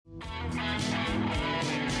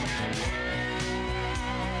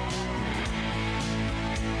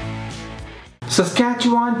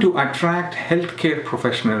Saskatchewan to attract healthcare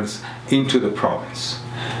professionals into the province.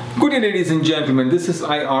 Good day, ladies and gentlemen. This is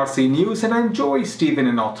IRC News, and I'm Joy Stephen,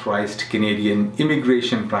 an authorized Canadian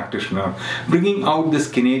immigration practitioner, bringing out this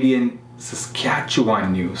Canadian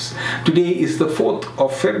Saskatchewan news. Today is the 4th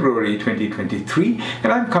of February 2023,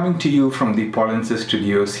 and I'm coming to you from the Pollensis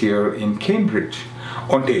Studios here in Cambridge,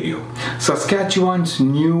 Ontario. Saskatchewan's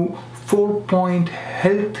new 4-point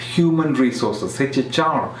Health Human Resources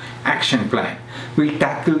 (HHR) action plan will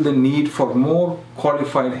tackle the need for more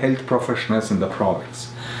qualified health professionals in the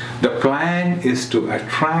province. The plan is to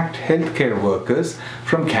attract healthcare workers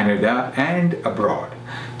from Canada and abroad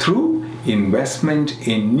through investment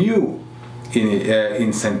in new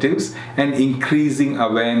incentives and increasing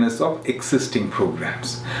awareness of existing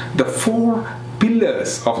programs. The 4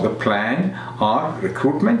 pillars of the plan are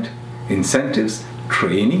recruitment, incentives,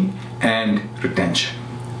 training, and retention.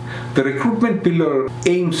 The recruitment pillar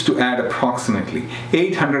aims to add approximately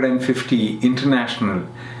 850 international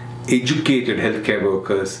educated healthcare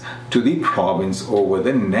workers to the province over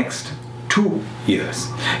the next 2 years.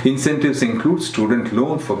 Incentives include student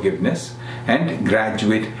loan forgiveness and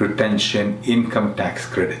graduate retention income tax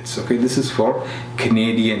credits. This is for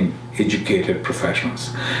Canadian educated professionals.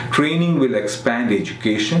 Training will expand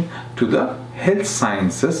education to the health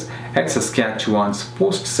sciences at Saskatchewan's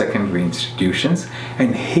post-secondary institutions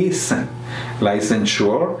and hasten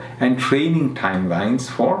licensure and training timelines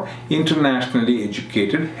for internationally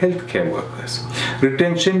educated healthcare workers.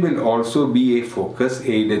 Retention will also be a focus,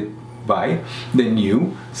 aided by the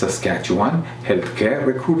new Saskatchewan Healthcare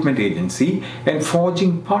Recruitment Agency and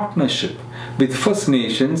forging partnership with First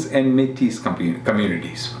Nations and Métis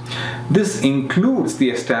communities. This includes the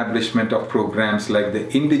establishment of programs like the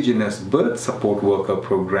Indigenous Birth Support Worker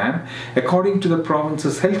Program. According to the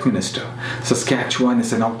province's health minister, Saskatchewan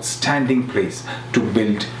is an outstanding place to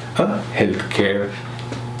build a healthcare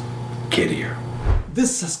career.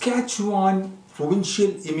 This Saskatchewan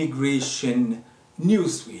Provincial Immigration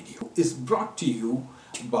News video is brought to you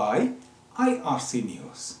by IRC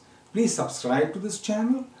News. Please subscribe to this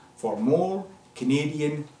channel for more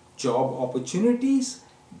Canadian job opportunities,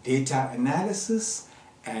 data analysis,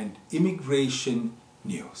 and immigration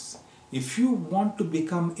news. If you want to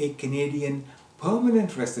become a Canadian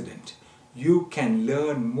permanent resident, you can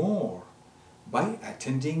learn more by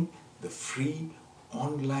attending the free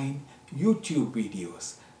online YouTube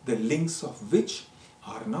videos, the links of which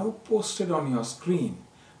are now posted on your screen,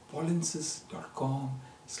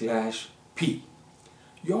 pollensis.com/p.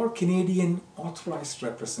 Your Canadian authorized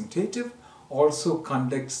representative also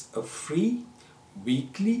conducts a free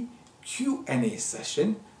weekly Q&A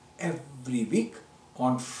session every week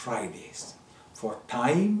on Fridays. For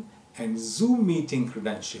time and Zoom meeting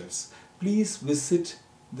credentials, please visit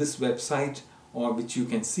this website, or which you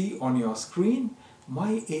can see on your screen,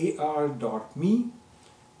 myar.me.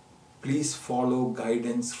 Please follow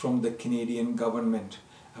guidance from the Canadian government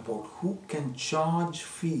about who can charge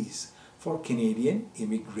fees for Canadian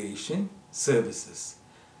immigration services.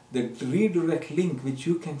 The redirect link, which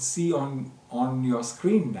you can see on your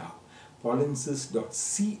screen now,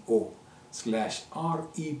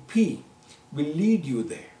 pollensis.co/rep, will lead you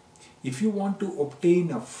there. If you want to obtain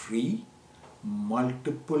a free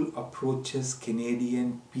multiple approaches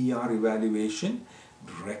Canadian PR evaluation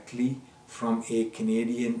directly from a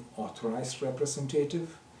Canadian authorized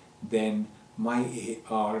representative, then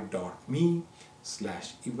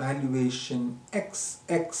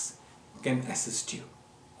myar.me/evaluationxx can assist you.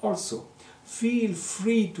 Also, feel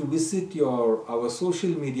free to visit our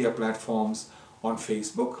social media platforms on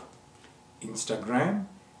Facebook, Instagram,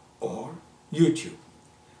 or YouTube.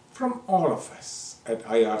 From all of us at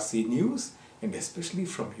IRC News, and especially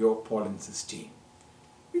from your Pollensis team,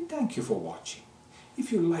 we thank you for watching.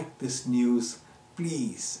 If you like this news,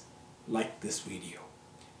 please like this video.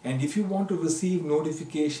 And if you want to receive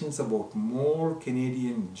notifications about more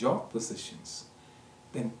Canadian job positions,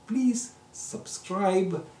 then please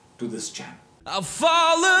subscribe to this channel. I've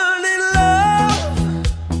fallen in love.